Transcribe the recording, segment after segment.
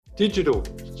Digital.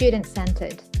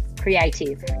 Student-centered.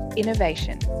 Creative.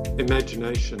 Innovation.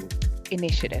 Imagination.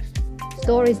 Initiative.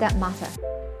 Stories that matter.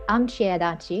 I'm Chie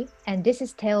Adachi, and this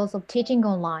is Tales of Teaching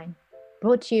Online,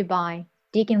 brought to you by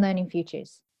Deakin Learning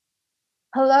Futures.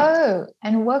 Hello,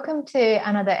 and welcome to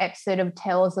another episode of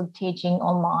Tales of Teaching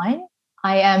Online.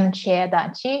 I am Chie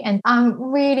Adachi, and I'm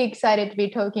really excited to be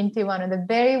talking to one of the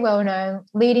very well-known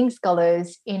leading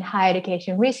scholars in higher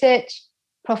education research,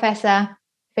 Professor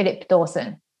Phil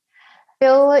Dawson.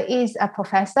 Phil is a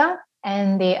professor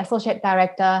and the Associate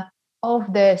Director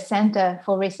of the Center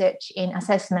for Research in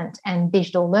Assessment and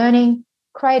Digital Learning,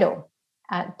 CRADLE,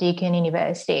 at Deakin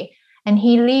University. And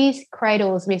he leads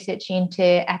CRADLE's research into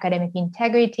academic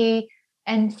integrity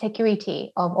and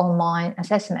security of online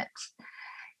assessments.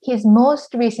 His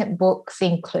most recent books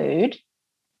include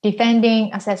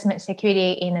Defending Assessment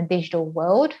Security in a Digital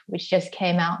World, which just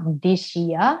came out this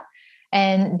year,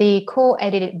 and the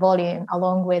co-edited volume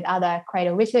along with other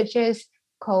CRADLE researchers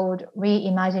called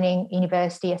Reimagining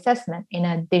University Assessment in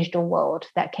a Digital World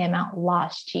that came out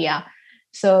last year.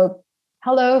 So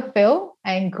hello, Phil,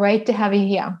 and great to have you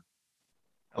here.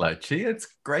 Hello, Chie. It's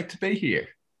great to be here.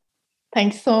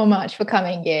 Thanks so much for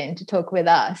coming in to talk with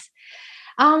us.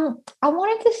 I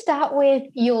wanted to start with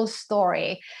your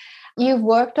story. You've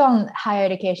worked on higher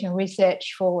education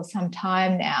research for some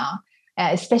time now,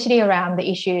 especially around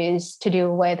the issues to do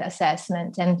with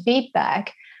assessment and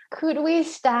feedback. Could we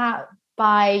start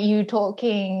by you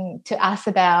talking to us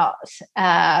about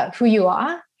who you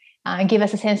are, give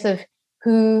us a sense of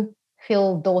who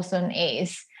Phil Dawson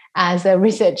is as a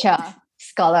researcher,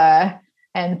 scholar,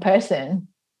 and person?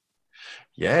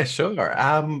 Yeah, sure.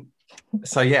 I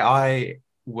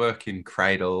work in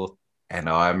CRADLE, and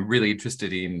I'm really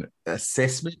interested in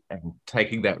assessment and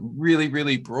taking that really,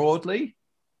 really broadly.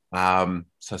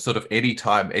 So sort of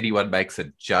anytime anyone makes a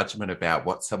judgment about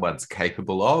what someone's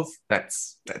capable of,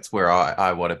 that's where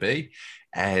I want to be.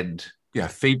 And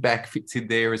feedback fits in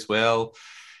there as well.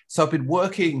 So I've been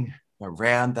working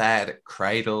around that at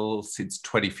CRADLE since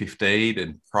 2015,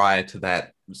 and prior to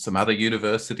that, some other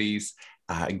universities,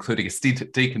 including a stint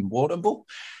at Deakin Warrnambool.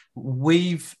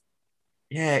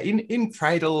 In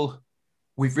CRADLE,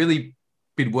 we've really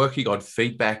been working on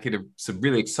feedback in some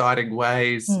really exciting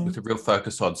ways with a real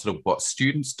focus on sort of what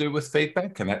students do with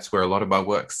feedback, and that's where a lot of my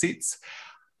work sits.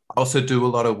 I also do a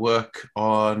lot of work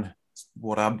on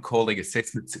what I'm calling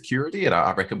assessment security, and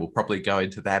I reckon we'll probably go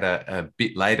into that a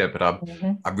bit later, but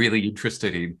I'm really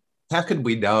interested in how can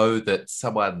we know that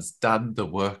someone's done the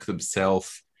work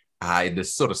themselves in the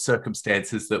sort of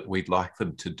circumstances that we'd like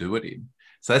them to do it in.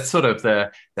 So that's sort of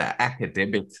the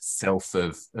academic self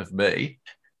of me.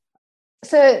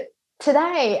 So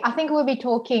today, I think we'll be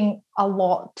talking a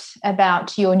lot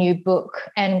about your new book,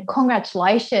 and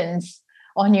congratulations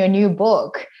on your new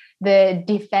book, the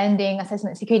Defending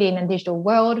Assessment Security in a Digital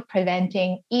World,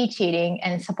 Preventing E-Cheating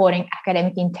and Supporting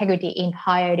Academic Integrity in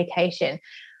Higher Education.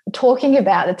 Talking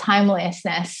about the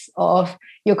timelessness of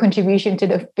your contribution to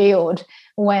the field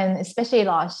when, especially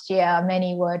last year,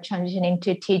 many were transitioning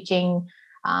to teaching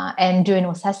and doing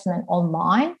assessment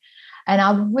online. And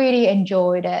I really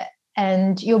enjoyed it.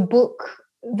 And your book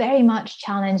very much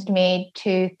challenged me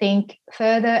to think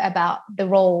further about the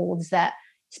roles that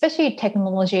especially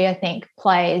technology, I think,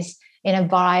 plays in a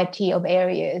variety of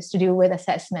areas to do with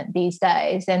assessment these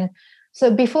days. And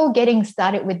so before getting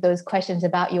started with those questions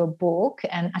about your book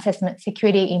and assessment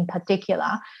security in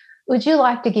particular, would you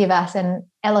like to give us an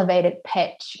elevated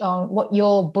pitch on what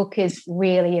your book is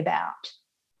really about?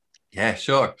 Yeah,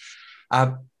 sure.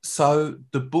 So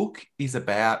the book is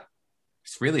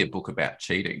it's really a book about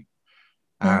cheating.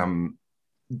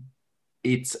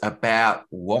 It's about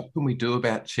what can we do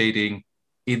about cheating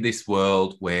in this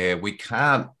world where we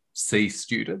can't see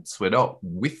students, we're not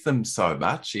with them so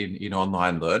much in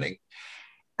online learning,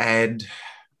 and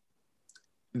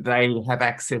they have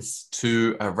access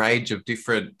to a range of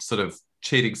different sort of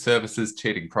cheating services,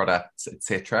 cheating products,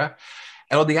 etc.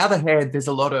 And on the other hand, there's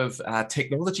a lot of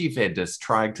technology vendors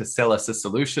trying to sell us a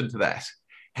solution to that.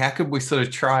 How can we sort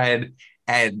of try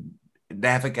and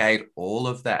navigate all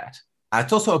of that?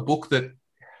 It's also a book that,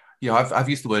 I've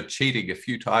used the word cheating a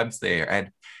few times there,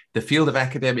 and the field of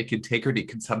academic integrity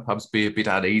can sometimes be a bit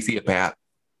uneasy about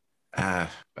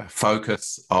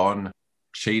focus on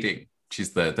cheating, which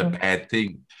is the bad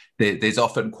thing. There's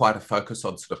often quite a focus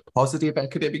on sort of positive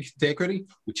academic integrity,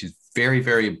 which is very,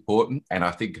 very important, and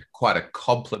I think quite a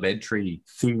complementary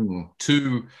thing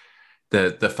to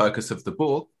the focus of the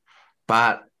book.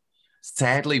 But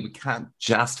sadly, we can't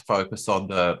just focus on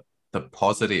the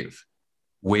positive.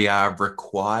 We are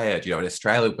required, in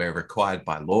Australia, we're required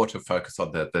by law to focus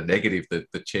on the negative,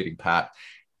 the cheating part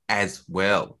as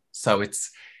well. So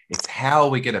it's how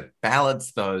we're going to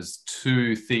balance those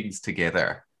two things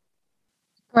together.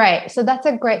 Great. So that's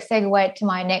a great segue to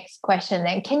my next question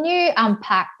then. Can you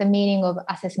unpack the meaning of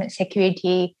assessment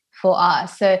security for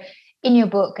us? So in your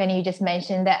book, and you just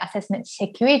mentioned that assessment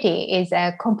security is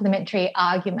a complementary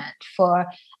argument for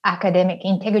academic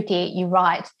integrity. You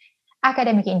write,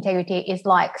 academic integrity is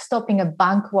like stopping a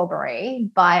bank robbery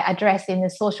by addressing the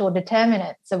social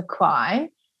determinants of crime.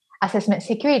 Assessment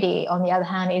security, on the other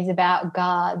hand, is about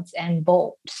guards and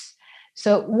bolts.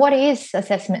 So what is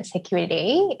assessment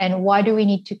security, and why do we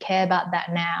need to care about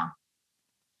that now?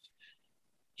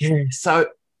 Yeah, so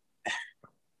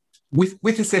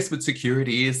with assessment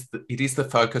security, it is the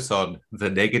focus on the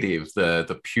negative,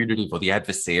 the punitive or the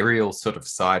adversarial sort of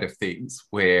side of things,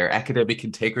 where academic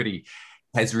integrity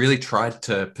has really tried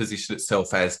to position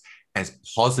itself as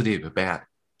positive about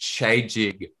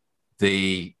changing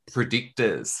the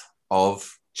predictors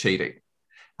of cheating.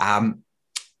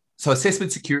 So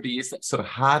assessment security is that sort of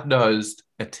hard-nosed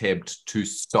attempt to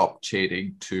stop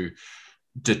cheating, to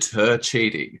deter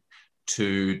cheating,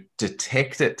 to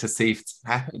detect it, to see if it's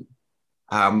happened.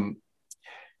 And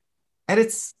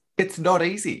it's not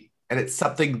easy. And it's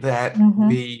something that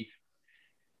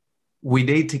we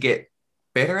need to get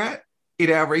better at.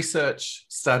 In our research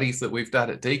studies that we've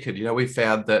done at Deakin, we've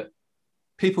found that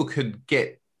people can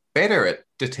get better at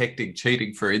detecting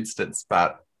cheating, for instance,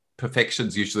 but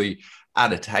perfection's usually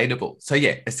unattainable. So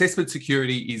yeah, assessment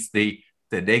security is the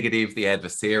negative, the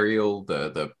adversarial,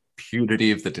 the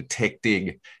punitive, the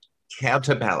detecting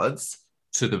counterbalance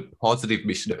to the positive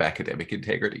mission of academic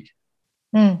integrity.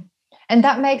 And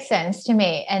that makes sense to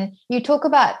me. And you talk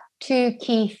about two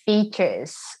key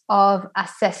features of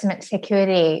assessment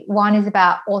security. One is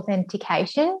about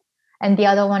authentication, and the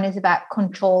other one is about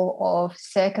control of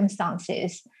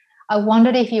circumstances. I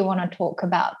wondered if you want to talk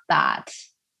about that.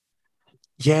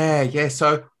 Yeah.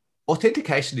 So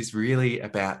authentication is really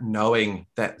about knowing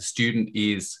that the student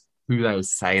is who they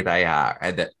say they are,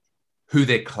 and that who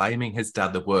they're claiming has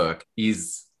done the work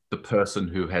is the person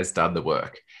who has done the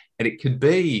work. And it can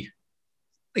be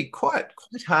quite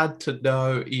hard to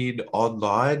know in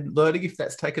online learning if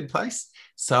that's taken place.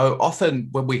 So often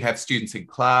when we have students in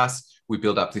class, we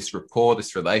build up this rapport,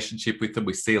 this relationship with them.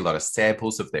 We see a lot of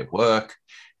samples of their work,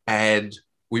 and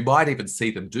we might even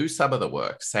see them do some of the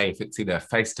work, say if it's in a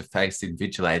face-to-face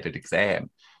invigilated exam.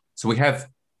 So we have,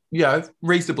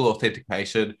 reasonable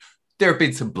authentication. There have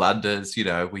been some blunders.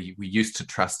 We used to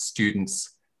trust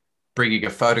students bringing a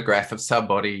photograph of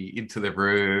somebody into the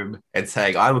room and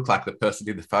saying, I look like the person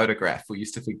in the photograph. We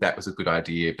used to think that was a good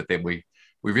idea, but then we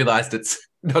realized it's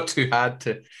not too hard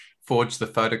to forge the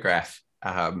photograph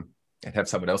and have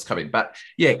someone else come in. But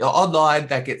yeah, online,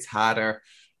 that gets harder.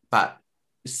 But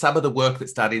some of the work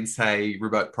that's done in, say,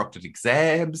 remote proctored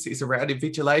exams is around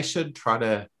invigilation, trying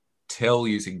to tell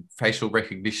using facial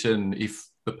recognition if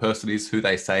the person is who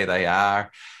they say they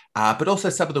are. But also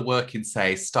some of the work in,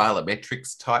 say,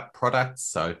 stylometrics type products,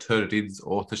 so Turnitin's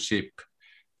authorship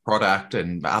product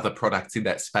and other products in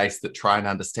that space that try and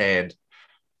understand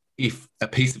if a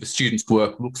piece of a student's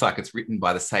work looks like it's written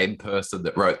by the same person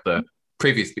that wrote the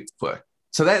previous bits of work.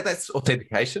 So that's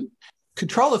authentication.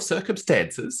 Control of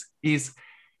circumstances is,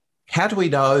 how do we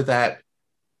know that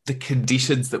the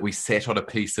conditions that we set on a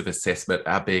piece of assessment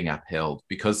are being upheld?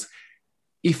 Because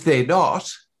if they're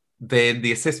not, then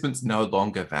the assessment's no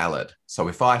longer valid. So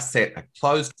if I set a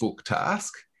closed book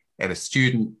task and a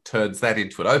student turns that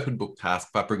into an open book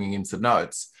task by bringing in some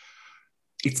notes,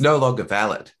 it's no longer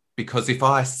valid. Because if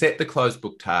I set the closed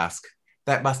book task,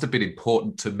 that must have been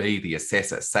important to me, the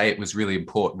assessor. Say it was really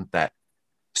important that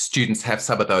students have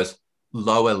some of those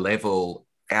lower level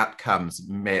outcomes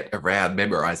met around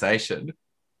memorization.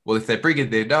 Well, if they bring in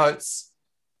their notes,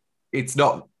 it's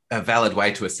not a valid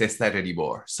way to assess that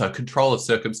anymore. So control of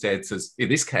circumstances in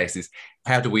this case is,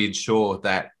 how do we ensure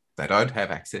that they don't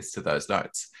have access to those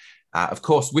notes? Of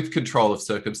course, with control of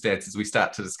circumstances, we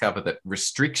start to discover that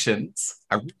restrictions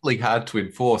are really hard to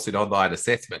enforce in online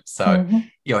assessment. So,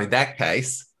 in that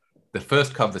case, the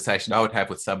first conversation I would have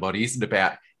with somebody isn't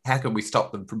about how can we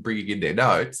stop them from bringing in their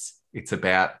notes. It's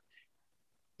about,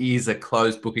 is a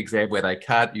closed book exam where they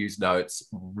can't use notes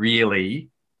really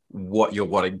what you're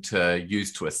wanting to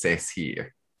use to assess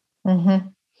here?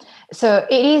 So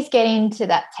it is getting to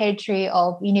that territory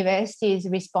of universities'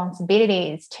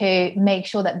 responsibilities to make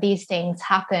sure that these things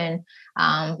happen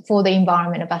for the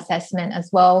environment of assessment as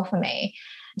well for me.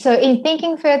 So in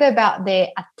thinking further about the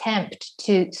attempt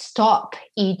to stop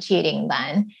e-cheating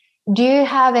then, do you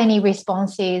have any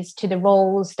responses to the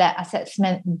roles that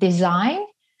assessment design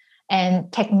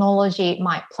and technology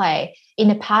might play. In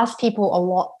the past, people a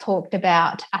lot talked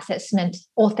about assessment,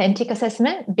 authentic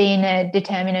assessment, being a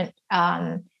determinant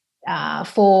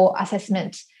for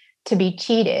assessment to be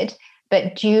cheated.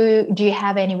 But do you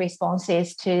have any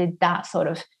responses to that sort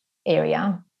of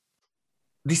area?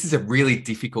 This is a really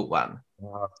difficult one.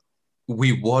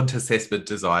 We want assessment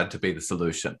design to be the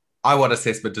solution. I want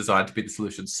assessment design to be the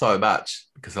solution so much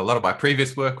because a lot of my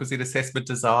previous work was in assessment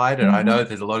design, and I know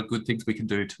there's a lot of good things we can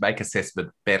do to make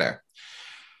assessment better.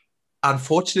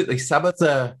 Unfortunately, some of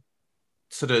the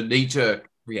sort of knee-jerk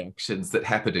reactions that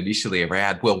happened initially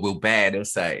around, well, we'll ban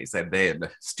essays and then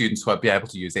students won't be able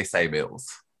to use essay mills.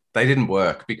 They didn't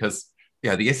work because, the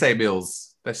essay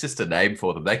mills, that's just a name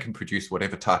for them. They can produce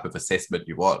whatever type of assessment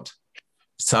you want.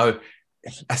 So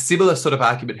a similar sort of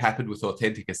argument happened with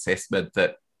authentic assessment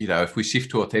that, if we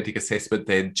shift to authentic assessment,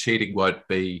 then cheating won't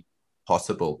be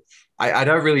possible. I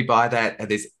don't really buy that, and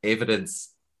there's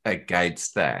evidence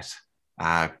against that.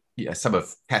 Some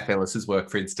of Kath Ellis's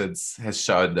work, for instance, has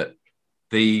shown that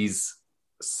these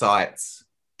sites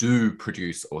do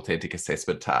produce authentic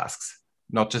assessment tasks,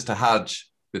 not just a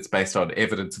hunch that's based on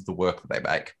evidence of the work that they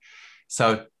make.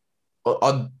 So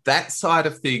on that side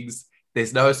of things,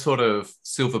 there's no sort of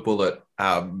silver bullet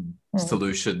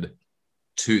solution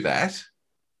to that.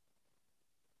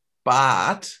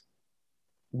 But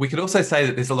we can also say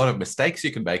that there's a lot of mistakes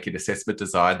you can make in assessment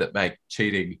design that make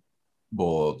cheating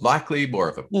more likely, more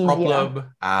of a problem.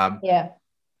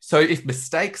 So if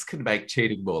mistakes can make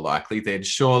cheating more likely, then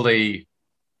surely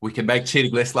we can make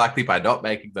cheating less likely by not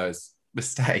making those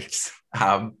mistakes.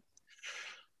 So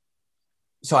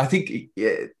I think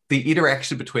the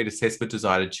interaction between assessment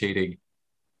design and cheating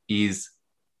is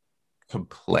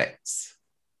complex.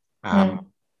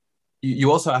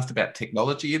 You also asked about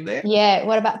technology in there. Yeah,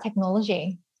 what about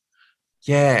technology?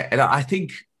 Yeah, and I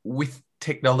think with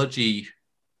technology,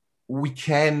 we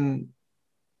can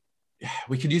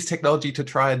use technology to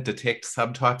try and detect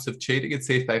some types of cheating and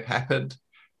see if they've happened.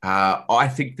 I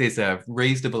think there's a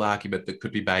reasonable argument that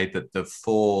could be made that the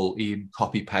fall in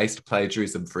copy-paste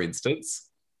plagiarism, for instance,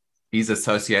 is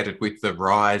associated with the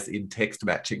rise in text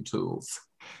matching tools.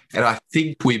 And I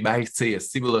think we may see a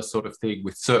similar sort of thing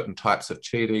with certain types of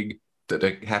cheating that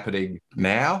are happening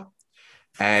now,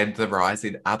 and the rise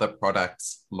in other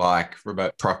products like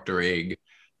remote proctoring,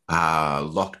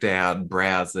 lockdown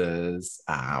browsers,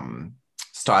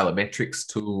 stylometrics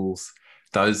tools,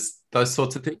 those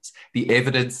sorts of things. The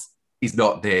evidence is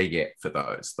not there yet for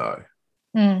those, though.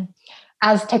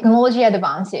 As technology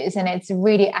advances, and it's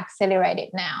really accelerated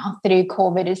now through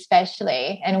COVID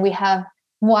especially, and we have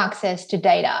more access to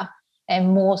data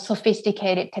and more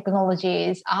sophisticated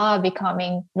technologies are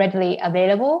becoming readily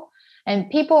available. And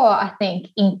people are, I think,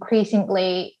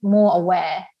 increasingly more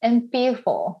aware and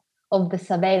fearful of the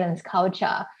surveillance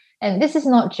culture. And this is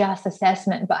not just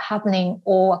assessment, but happening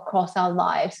all across our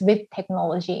lives with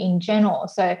technology in general.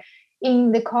 So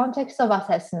in the context of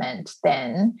assessment,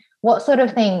 then, what sort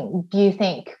of thing do you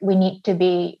think we need to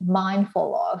be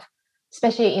mindful of,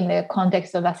 especially in the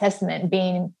context of assessment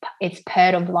being it's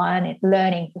part of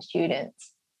learning for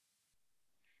students?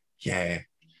 Yeah.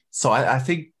 So I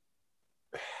think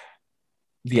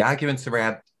the arguments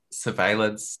around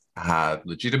surveillance are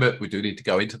legitimate. We do need to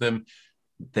go into them.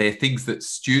 They're things that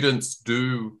students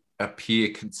do appear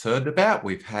concerned about.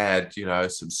 We've had,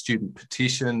 some student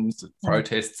petitions,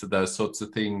 protests, and those sorts of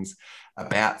things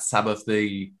about some of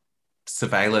the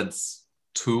surveillance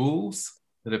tools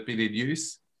that have been in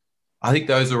use. I think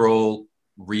those are all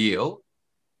real.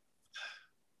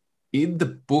 In the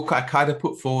book, I kind of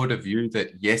put forward a view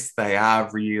that, yes, they are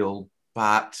real,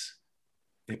 but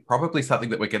they're probably something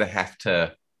that we're going to have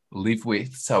to live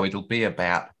with. So it'll be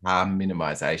about harm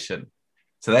minimization.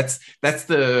 So that's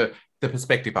the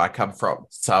perspective I come from.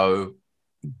 So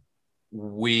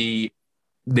we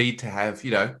need to have,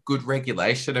 good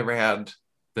regulation around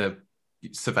the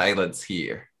surveillance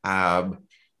here.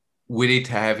 We need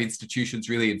to have institutions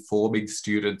really informing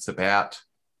students about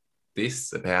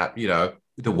this, about,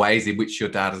 the ways in which your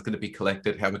data is going to be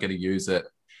collected, how we're going to use it.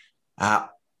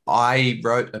 I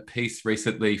wrote a piece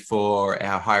recently for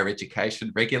our higher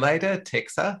education regulator,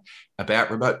 TEXA,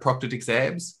 about remote proctored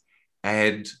exams.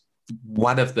 And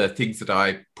one of the things that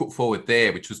I put forward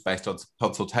there, which was based on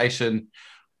consultation,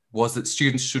 was that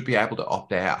students should be able to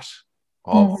opt out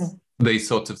of these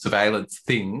sorts of surveillance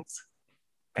things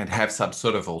and have some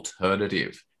sort of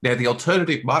alternative. Now, the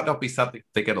alternative might not be something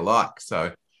they're going to like.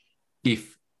 So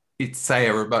if it's, say,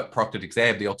 a remote proctored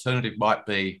exam, the alternative might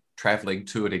be traveling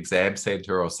to an exam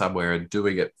centre or somewhere and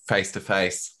doing it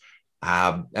face-to-face.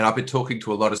 And I've been talking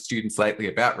to a lot of students lately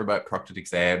about remote proctored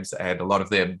exams, and a lot of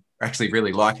them actually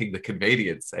really liking the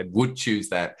convenience and would choose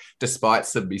that despite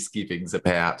some misgivings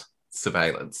about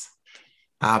surveillance.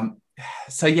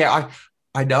 So yeah,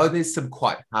 I know there's some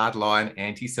quite hardline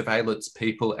anti-surveillance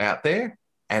people out there,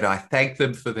 and I thank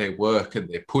them for their work and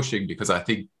their pushing, because I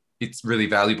think it's really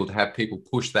valuable to have people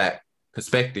push that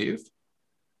perspective,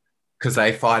 because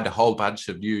they find a whole bunch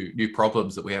of new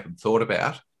problems that we haven't thought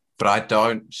about. But I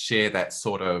don't share that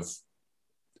sort of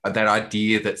that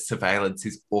idea that surveillance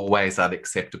is always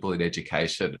unacceptable in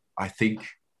education. I think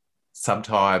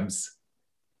sometimes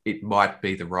it might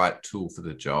be the right tool for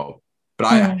the job.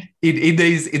 But in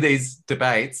these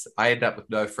debates, I end up with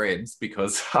no friends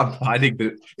because I'm finding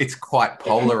that it's quite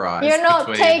polarized. You're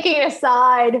not taking a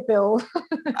side, Phil.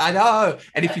 I know.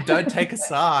 And if you don't take a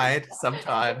side,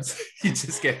 sometimes you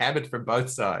just get hammered from both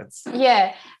sides.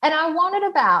 Yeah. And I wondered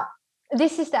about,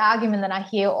 this is the argument that I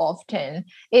hear often,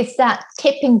 is that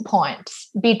tipping point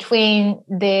between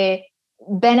the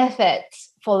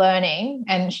benefits for learning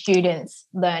and students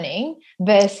learning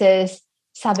versus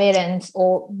surveillance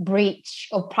or breach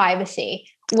of privacy.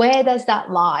 Where does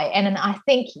that lie? And I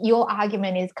think your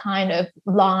argument is kind of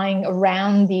lying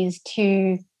around these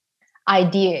two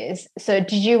ideas. So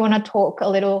did you want to talk a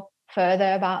little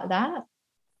further about that?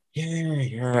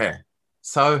 Yeah.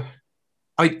 So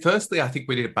firstly, I think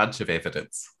we need a bunch of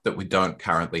evidence that we don't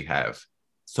currently have.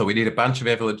 So we need a bunch of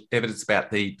evidence about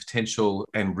the potential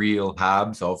and real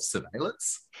harms of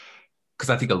surveillance, because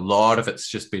I think a lot of it's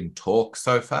just been talk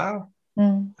so far.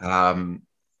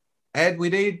 And we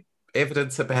need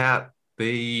evidence about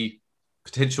the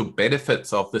potential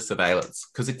benefits of the surveillance,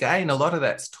 because again, a lot of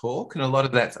that's talk and a lot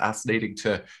of that's us needing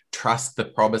to trust the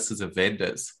promises of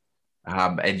vendors.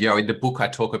 And in the book I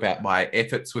talk about my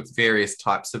efforts with various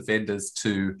types of vendors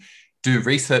to do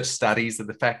research studies and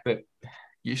the fact that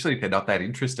usually they're not that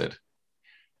interested.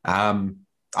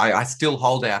 I still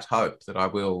hold out hope that I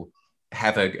will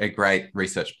have a great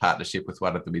research partnership with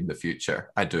one of them in the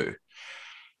future. I do.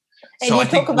 And so you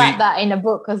talk about that in the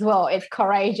book as well. It's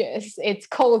courageous. It's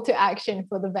call to action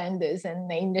for the vendors and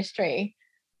the industry.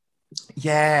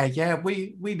 Yeah,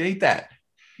 we need that.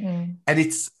 And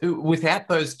it's without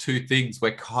those two things,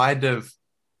 we're kind of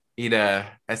in a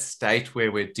state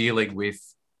where we're dealing with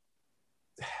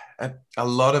a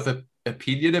lot of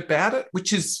opinion about it,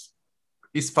 which is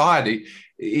fine.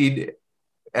 In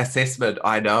assessment,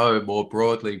 I know more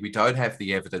broadly, we don't have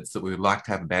the evidence that we would like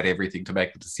to have about everything to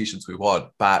make the decisions we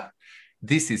want, but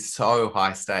this is so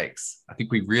high stakes. I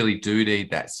think we really do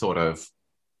need that sort of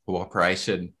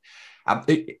cooperation.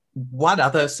 One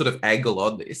other sort of angle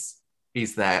on this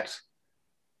is that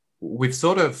we've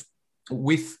sort of,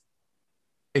 with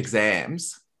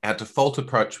exams, our default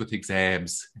approach with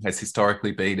exams has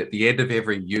historically been at the end of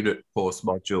every unit course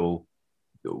module,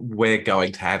 we're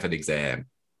going to have an exam.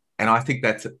 And I think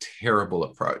that's a terrible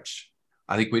approach.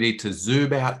 I think we need to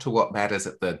zoom out to what matters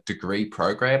at the degree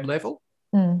program level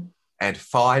and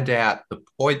find out the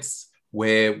points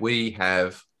where we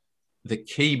have the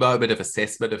key moment of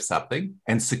assessment of something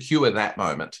and secure that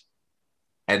moment.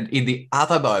 And in the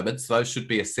other moments, those should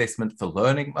be assessment for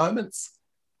learning moments.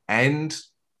 And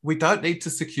we don't need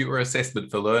to secure assessment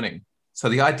for learning. So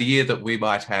the idea that we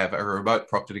might have a remote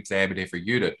proctored exam in every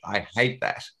unit, I hate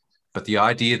that. But the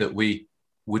idea that we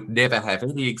would never have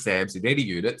any exams in any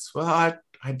units, well,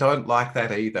 I don't like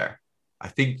that either. I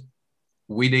think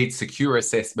we need secure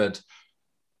assessment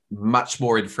much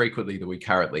more infrequently than we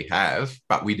currently have,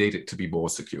 but we need it to be more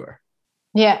secure.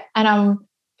 Yeah, and I'm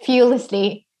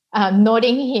fearlessly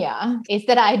nodding here. Is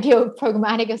that idea of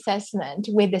pragmatic assessment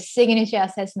with the signature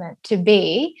assessment to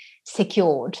be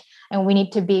secured, and we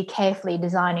need to be carefully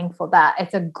designing for that.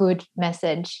 It's a good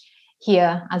message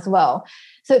here as well.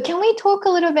 So can we talk a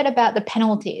little bit about the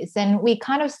penalties? And we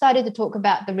kind of started to talk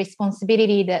about the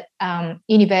responsibility that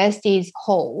universities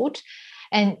hold.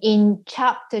 And in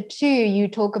chapter 2, you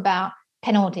talk about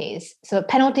penalties. So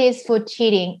penalties for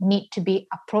cheating need to be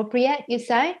appropriate, you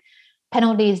say.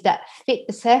 Penalties that fit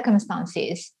the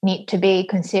circumstances need to be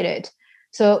considered.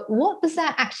 So what does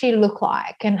that actually look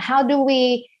like? And how do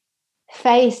we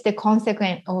face the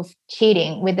consequence of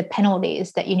cheating with the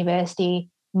penalties that university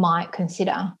might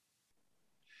consider?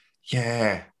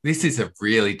 Yeah, this is a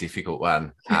really difficult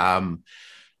one.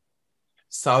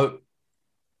 So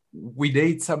we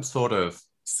need some sort of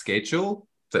schedule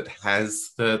that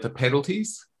has the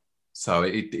penalties. So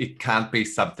it can't be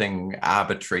something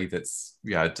arbitrary that's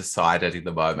decided in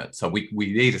the moment. So we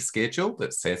need a schedule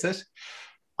that says it.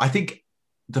 I think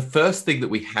the first thing that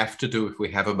we have to do if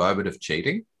we have a moment of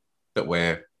cheating that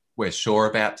we're sure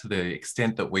about to the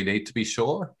extent that we need to be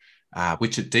sure,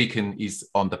 which at Deakin is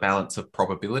on the balance of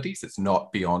probabilities. It's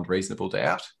not beyond reasonable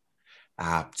doubt.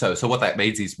 So what that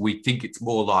means is we think it's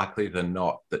more likely than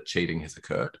not that cheating has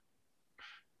occurred,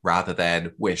 rather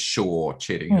than we're sure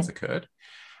cheating has occurred.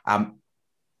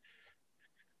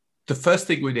 The first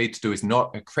thing we need to do is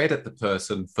not accredit the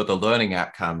person for the learning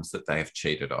outcomes that they have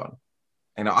cheated on.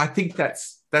 And I think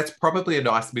that's probably a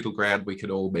nice middle ground we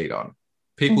can all meet on.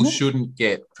 People shouldn't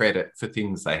get credit for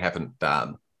things they haven't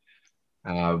done.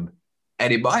 And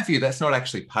in my view, that's not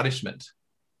actually punishment.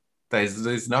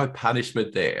 There's no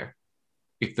punishment there.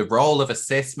 If the role of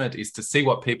assessment is to see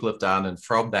what people have done and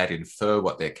from that infer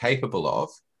what they're capable of,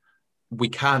 we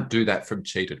can't do that from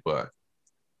cheated work.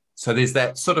 So there's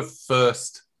that sort of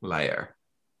first layer.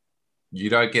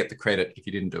 You don't get the credit if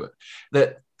you didn't do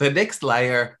it. The next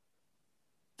layer,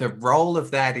 the role of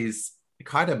that is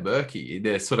kind of murky in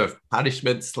a sort of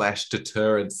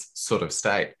punishment/deterrence sort of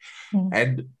state.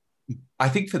 And I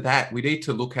think for that, we need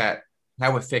to look at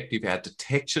how effective our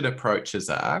detection approaches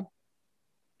are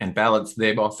and balance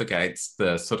them off against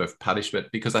the sort of punishment,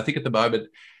 because I think at the moment,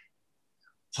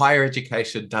 higher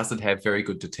education doesn't have very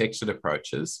good detection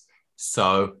approaches.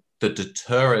 So the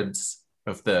deterrence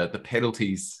of the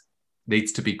penalties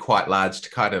needs to be quite large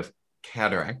to kind of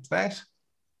counteract that.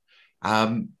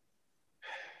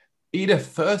 In a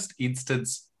first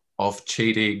instance of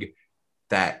cheating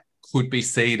that could be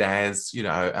seen as,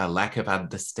 a lack of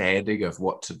understanding of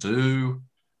what to do.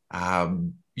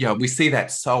 We see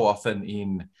that so often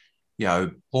in,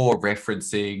 poor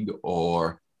referencing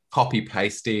or copy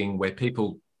pasting where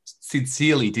people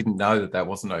sincerely didn't know that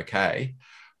wasn't okay.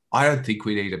 I don't think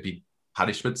we need a big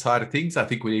punishment side of things. I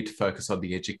think we need to focus on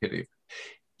the educative.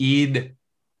 In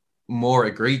more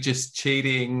egregious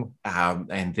cheating,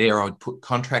 and there I would put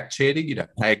contract cheating,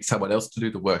 paying someone else to do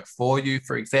the work for you,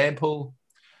 for example.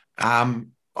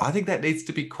 I think that needs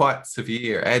to be quite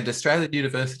severe, and Australian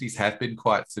universities have been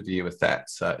quite severe with that.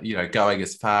 So, going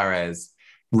as far as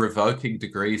revoking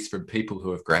degrees from people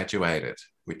who have graduated,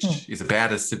 which is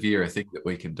about as severe a thing that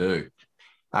we can do.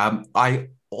 I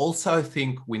also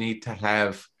think we need to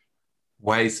have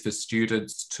ways for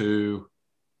students to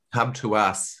come to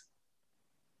us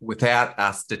without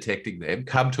us detecting them,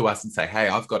 come to us and say, hey,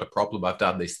 I've got a problem, I've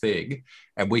done this thing,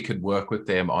 and we can work with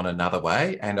them on another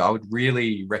way. And I would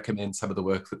really recommend some of the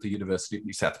work that the University of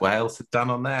New South Wales have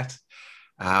done on that.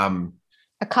 A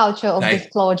culture of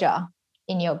disclosure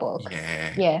in your book.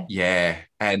 Yeah.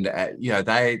 And,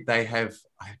 they have,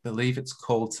 I believe it's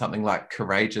called something like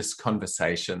Courageous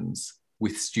Conversations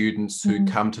with students who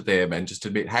come to them and just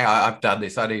admit, hey, I've done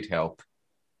this, I need help.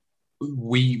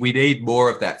 We need more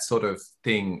of that sort of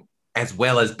thing, as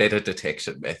well as better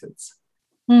detection methods.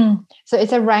 So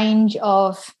it's a range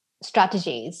of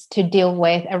strategies to deal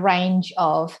with a range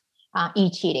of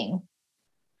e-cheating.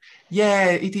 Yeah,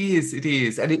 it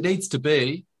is. And it needs to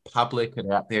be public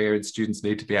and out there, and students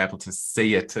need to be able to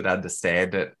see it and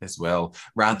understand it as well,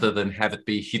 rather than have it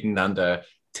be hidden under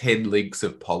 10 links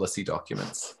of policy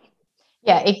documents.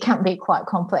 Yeah, it can be quite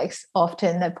complex,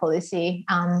 often the policy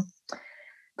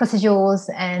procedures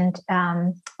and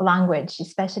language,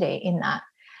 especially in that.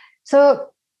 So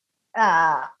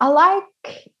I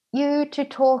like you to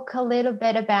talk a little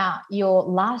bit about your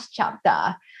last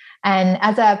chapter. And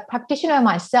as a practitioner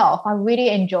myself, I really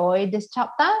enjoyed this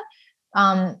chapter.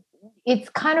 It's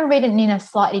kind of written in a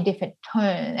slightly different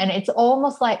tone, and it's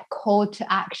almost like call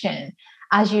to action,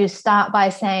 as you start by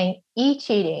saying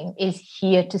e-cheating is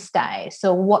here to stay.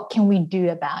 So what can we do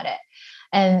about it?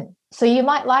 And so you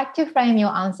might like to frame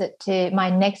your answer to my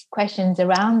next questions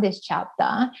around this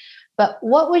chapter, but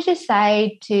what would you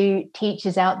say to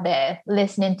teachers out there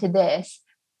listening to this,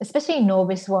 especially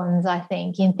novice ones, I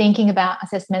think, in thinking about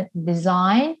assessment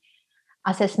design,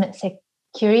 assessment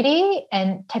security,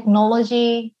 and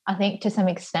technology, I think, to some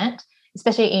extent,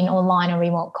 especially in online and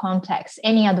remote contexts?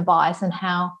 Any advice on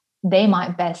how they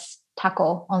might best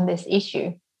tackle on this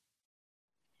issue?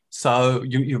 So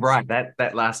you're right.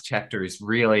 That last chapter is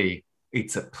really,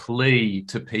 it's a plea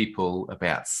to people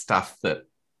about stuff that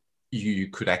you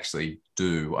could actually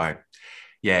do. I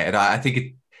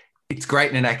think it's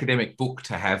great in an academic book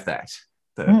to have that.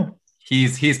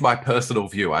 Here's my personal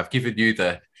view. I've given you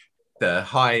the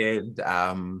high end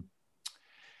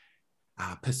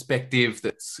perspective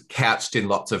that's couched in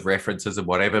lots of references and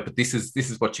whatever, but this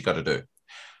is what you got to do.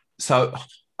 So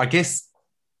I guess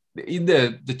in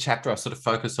the chapter, I sort of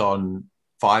focus on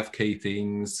 5 key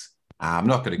things. I'm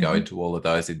not going to go into all of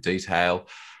those in detail.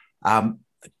 I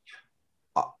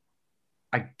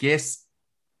guess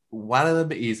one of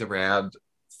them is around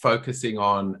focusing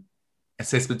on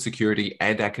assessment security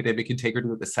and academic integrity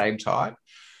at the same time.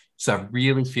 So I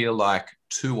really feel like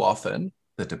too often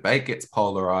the debate gets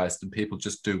polarized and people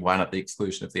just do one at the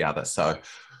exclusion of the other. So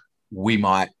we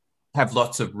might have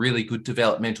lots of really good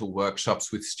developmental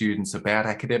workshops with students about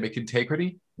academic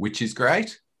integrity, which is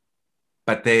great,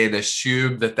 but then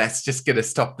assume that that's just going to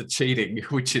stop the cheating,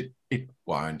 which it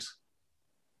won't.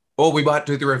 Or we might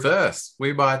do the reverse.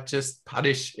 We might just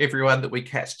punish everyone that we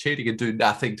catch cheating and do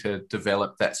nothing to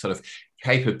develop that sort of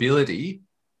capability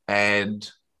and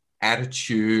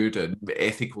attitude and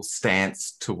ethical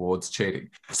stance towards cheating.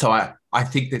 So I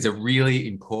think there's a really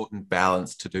important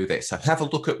balance to do there. So have a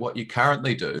look at what you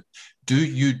currently do. Do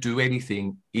you do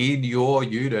anything in your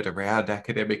unit around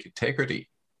academic integrity?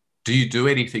 Do you do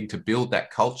anything to build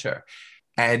that culture?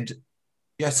 And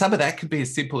some of that could be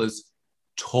as simple as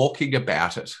talking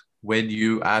about it when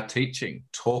you are teaching,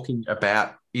 talking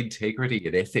about integrity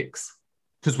and ethics.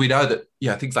 Because we know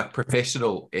that things like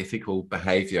professional ethical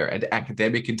behaviour and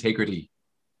academic integrity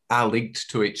are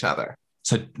linked to each other.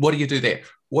 So what do you do there?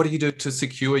 What do you do to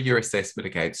secure your assessment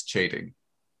against cheating?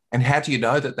 And how do you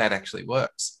know that that actually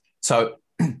works? So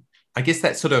I guess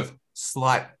that sort of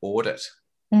slight audit.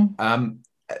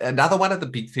 Another one of the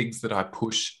big things that I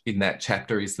push in that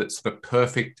chapter is that sort of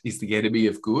perfect is the enemy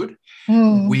of good.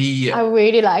 I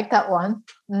really like that one.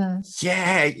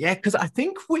 Yeah, because I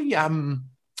think we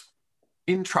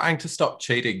in trying to stop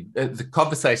cheating, the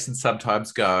conversations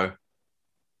sometimes go,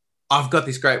 I've got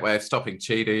this great way of stopping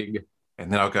cheating.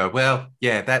 And then I'll go, well,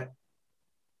 that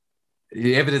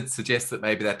the evidence suggests that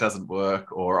maybe that doesn't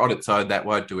work, or on its own, that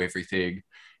won't do everything.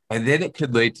 And then it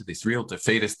can lead to this real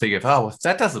defeatist thing of, if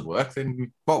that doesn't work,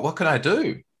 then what can I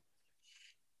do?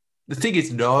 The thing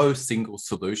is, no single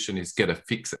solution is going to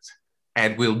fix it.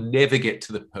 And we'll never get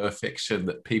to the perfection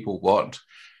that people want.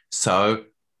 So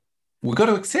we've got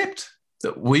to accept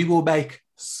that we will make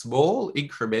small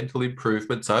incremental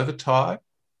improvements over time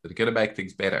that are going to make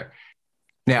things better.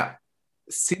 Now,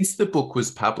 since the book was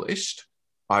published,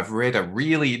 I've read a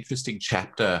really interesting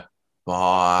chapter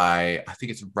by, I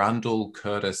think it's Rundle,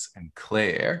 Curtis and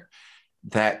Claire,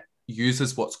 that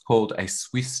uses what's called a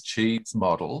Swiss cheese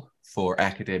model for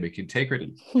academic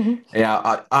integrity.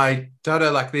 Now, I don't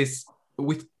know, like this,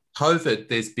 with COVID,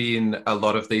 there's been a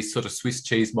lot of these sort of Swiss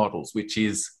cheese models, which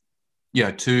is,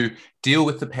 to deal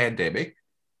with the pandemic,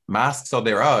 masks on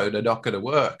their own are not going to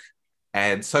work,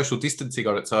 and social distancing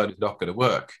on its own is not going to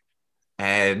work.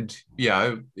 And,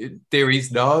 there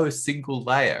is no single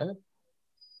layer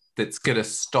that's going to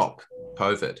stop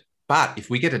COVID. But if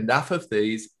we get enough of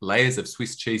these layers of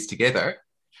Swiss cheese together,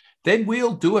 then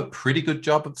we'll do a pretty good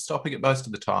job of stopping it most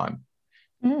of the time.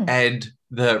 And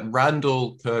the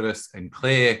Rundle, Curtis and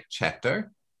Claire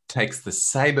chapter takes the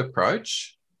same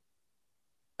approach,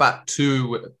 but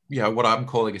to, what I'm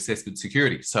calling assessment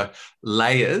security. So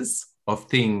layers of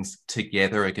things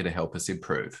together are going to help us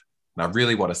improve. And I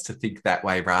really want us to think that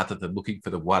way rather than looking for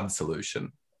the one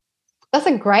solution. That's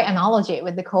a great analogy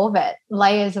with the COVID,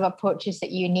 layers of approaches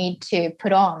that you need to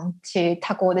put on to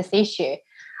tackle this issue.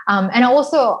 And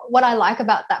also what I like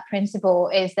about that principle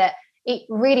is that it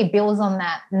really builds on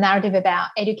that narrative about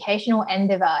educational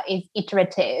endeavor is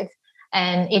iterative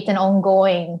and it's an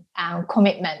ongoing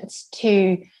commitment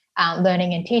to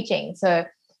learning and teaching. So,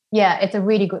 it's a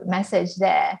really good message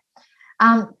there.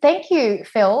 Thank you,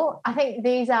 Phil. I think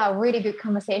these are really good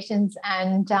conversations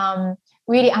and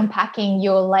really unpacking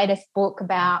your latest book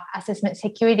about assessment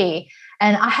security.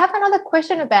 And I have another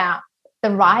question about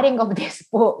the writing of this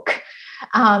book.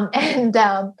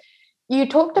 You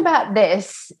talked about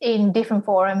this in different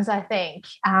forums, I think.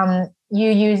 You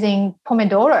using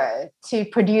Pomodoro to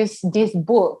produce this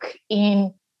book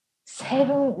in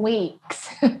 7 weeks.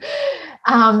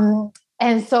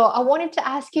 And so I wanted to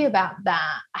ask you about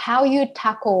that, how you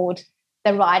tackled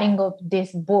the writing of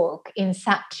this book in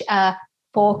such a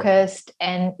focused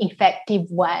and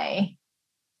effective way.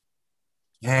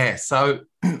 Yeah, so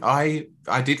I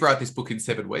did write this book in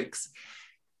 7 weeks.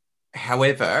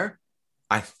 However,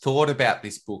 I thought about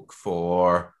this book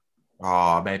for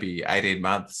maybe 18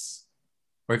 months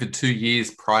or even 2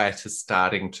 years prior to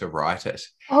starting to write it.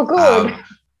 Oh, good.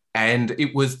 And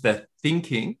it was the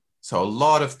thinking. So a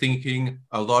lot of thinking,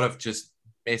 a lot of just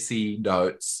messy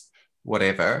notes,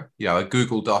 whatever, a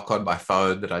Google Doc on my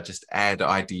phone that I just add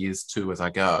ideas to as I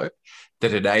go,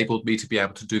 that enabled me to be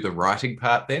able to do the writing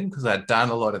part then, because I'd done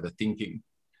a lot of the thinking.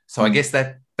 So I guess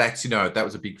that's, that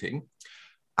was a big thing.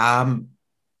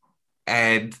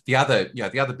 And the other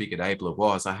big enabler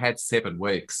was I had 7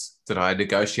 weeks that I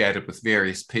negotiated with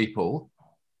various people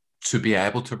to be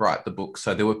able to write the book.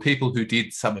 So there were people who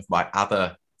did some of my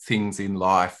other things in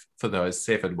life for those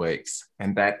 7 weeks.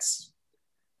 And that's,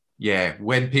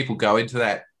 when people go into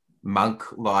that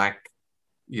monk-like,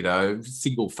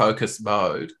 single focus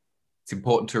mode, it's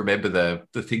important to remember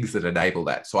the things that enable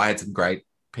that. So I had some great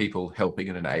people helping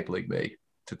and enabling me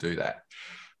to do that.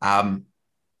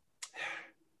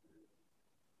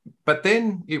 But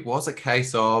then it was a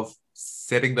case of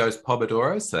setting those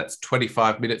Pomodoros. So that's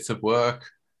 25 minutes of work,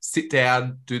 sit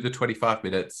down, do the 25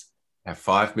 minutes, have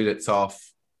 5 minutes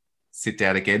off, sit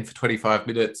down again for 25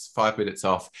 minutes, 5 minutes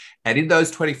off. And in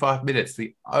those 25 minutes,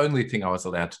 the only thing I was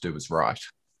allowed to do was write.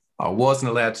 I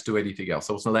wasn't allowed to do anything else.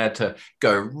 I wasn't allowed to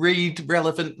go read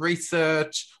relevant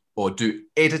research or do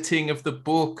editing of the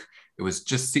book. It was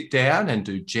just sit down and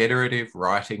do generative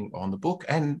writing on the book.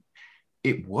 And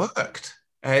it worked.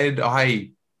 And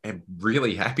I am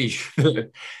really happy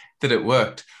that it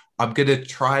worked. I'm going to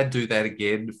try and do that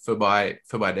again for my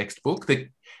next book.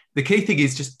 The key thing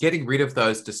is just getting rid of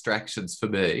those distractions for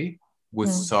me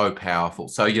was so powerful.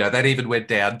 So, that even went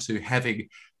down to having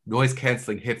noise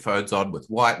cancelling headphones on with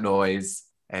white noise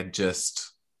and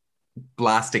just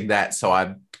blasting that. So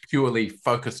I'm purely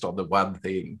focused on the one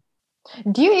thing.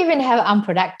 Do you even have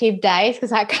unproductive days?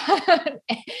 Because I can't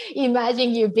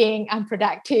imagine you being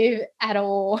unproductive at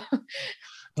all.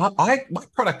 My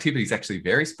productivity is actually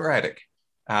very sporadic.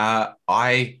 I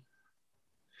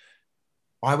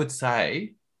would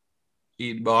say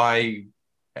in my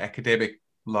academic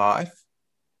life,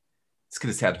 it's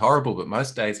going to sound horrible, but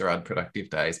most days are unproductive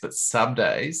days, but some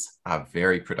days are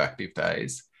very productive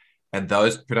days. And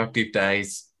those productive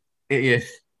days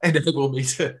enable me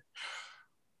to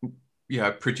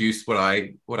produce what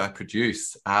I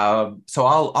produce. So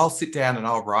I'll sit down and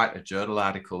I'll write a journal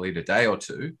article in a day or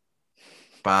two,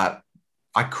 but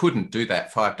I couldn't do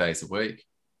that 5 days a week.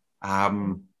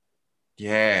 So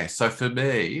for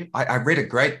me, I read a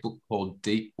great book called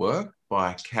Deep Work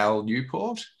by Cal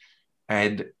Newport,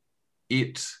 and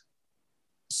it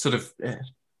sort of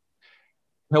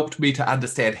helped me to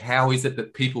understand how is it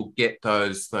that people get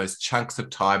those chunks of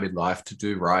time in life to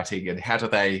do writing, and how do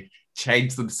they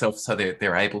change themselves so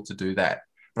they're able to do that.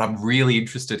 But I'm really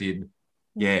interested in,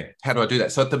 how do I do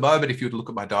that? So at the moment, if you were to look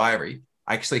at my diary,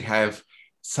 I actually have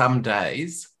some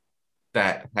days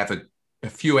that have a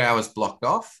few hours blocked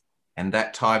off, and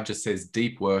that time just says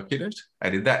deep work in it.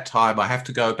 And in that time, I have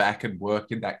to go back and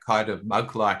work in that kind of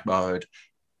monk-like mode,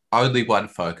 only one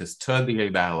focus, turn the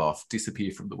email off,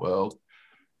 disappear from the world.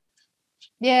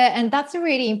 Yeah, and that's a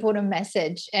really important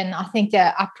message. And I think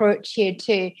the approach here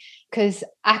too, because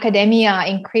academia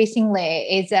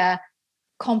increasingly is a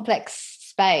complex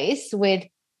space with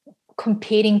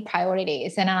competing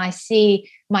priorities. And I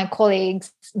see my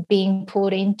colleagues being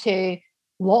pulled into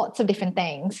lots of different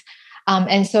things.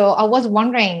 And so I was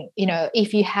wondering,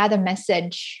 if you had a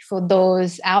message for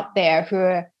those out there who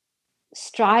are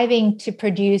striving to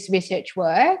produce research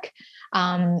work,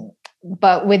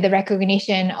 but with the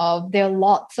recognition of there are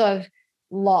lots of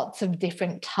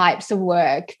different types of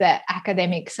work that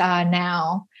academics are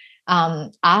now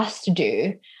asked to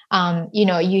do.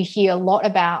 You hear a lot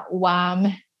about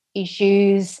WAM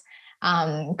issues,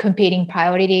 competing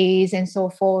priorities and so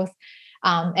forth.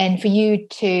 And for you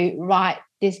to write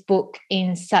this book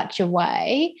in such a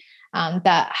way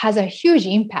that has a huge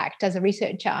impact as a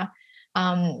researcher,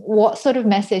 what sort of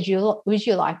message would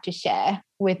you like to share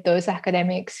with those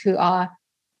academics who are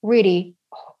really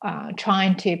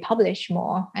trying to publish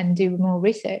more and do more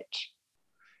research?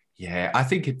 Yeah, I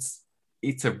think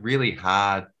it's a really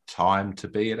hard time to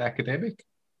be an academic.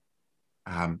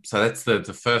 So that's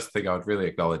the first thing I would really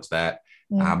acknowledge that.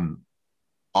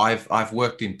 I've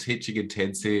worked in teaching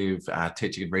intensive,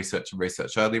 teaching and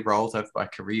research only roles over my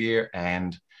career,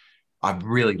 and I'm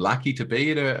really lucky to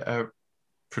be in a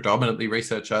predominantly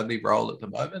research only role at the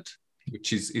moment,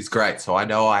 which is great. So I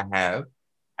know I have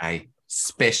a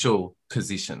special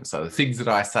position. So the things that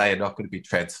I say are not going to be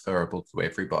transferable to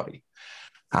everybody.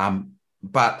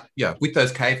 But with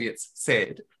those caveats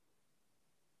said,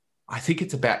 I think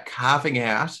it's about carving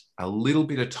out a little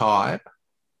bit of time,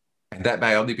 and that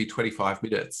may only be 25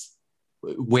 minutes,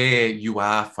 where you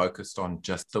are focused on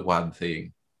just the one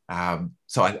thing.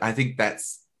 So I think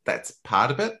that's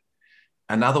part of it.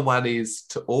 Another one is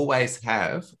to always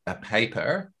have a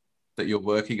paper that you're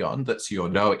working on that's your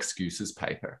no excuses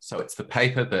paper. So it's the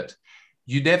paper that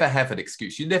you never have an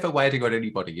excuse. You're never waiting on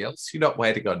anybody else. You're not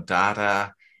waiting on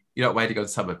data. You're not waiting on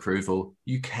some approval.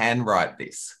 You can write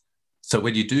this. So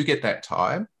when you do get that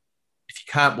time, if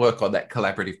you can't work on that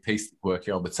collaborative piece that you're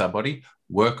working on with somebody,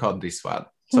 work on this one.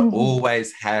 So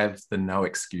always have the no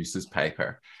excuses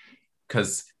paper,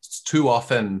 because too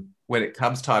often when it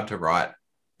comes time to write,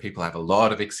 people have a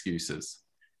lot of excuses.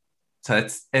 So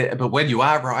but when you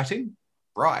are writing,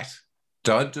 write.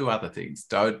 Don't do other things.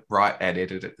 Don't write and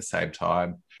edit at the same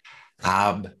time.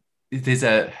 There's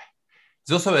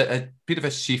also a bit of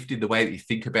a shift in the way that you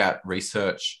think about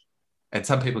research and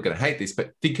some people are going to hate this,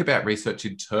 but think about research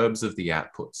in terms of the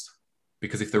outputs.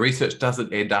 Because if the research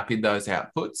doesn't end up in those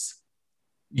outputs,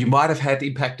 you might have had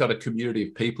impact on a community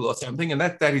of people or something, and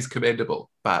that is commendable.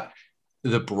 But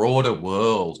the broader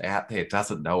world out there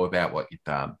doesn't know about what you've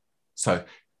done. So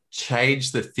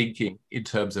change the thinking in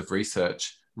terms of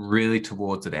research really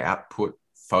towards an output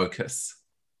focus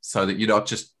so that you're not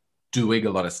just doing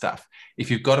a lot of stuff. If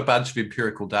you've got a bunch of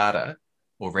empirical data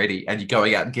already and you're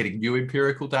going out and getting new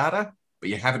empirical data, but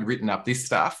you haven't written up this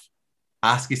stuff,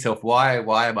 ask yourself, why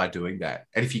am I doing that?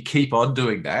 And if you keep on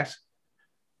doing that,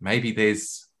 maybe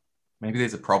there's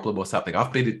a problem or something.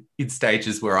 I've been in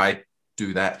stages where I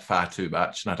do that far too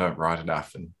much and I don't write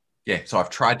enough. And yeah, so I've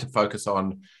tried to focus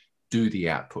on do the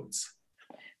outputs.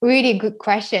 Really good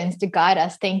questions to guide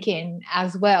us thinking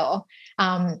as well.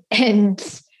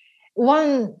 And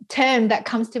one term that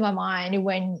comes to my mind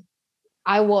if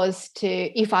I was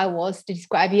to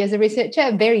describe you as a researcher,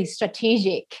 a very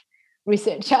strategic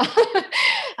researcher.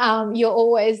 You're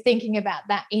always thinking about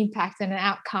that impact and an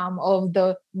outcome of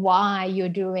the why you're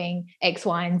doing X,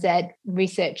 Y, and Z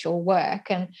research or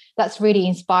work. And that's really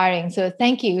inspiring. So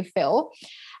thank you, Phil.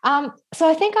 So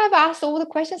I think I've asked all the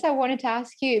questions I wanted to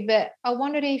ask you, but I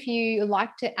wondered if you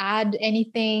like to add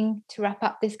anything to wrap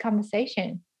up this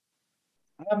conversation.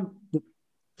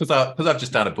 Because I've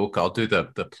just done a book, I'll do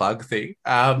the plug thing.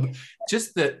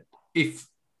 Just that if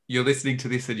you're listening to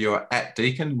this and you're at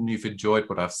Deakin and you've enjoyed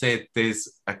what I've said,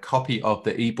 there's a copy of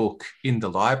the ebook in the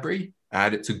library,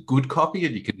 and it's a good copy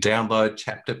and you can download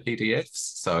chapter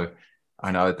PDFs. So I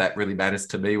know that really matters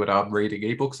to me when I'm reading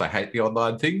ebooks. I hate the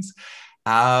online things.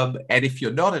 And if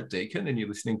you're not at Deakin and you're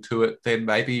listening to it, then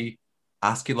maybe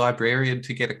ask your librarian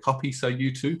to get a copy so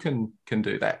you too can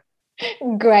do that.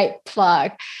 Great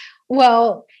plug.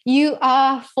 Well, you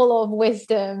are full of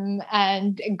wisdom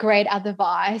and great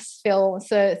advice, Phil.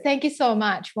 So thank you so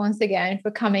much once again for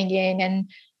coming in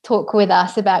and talk with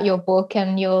us about your book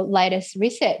and your latest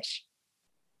research.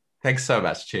 Thanks so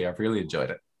much, Chie. I've really enjoyed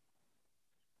it.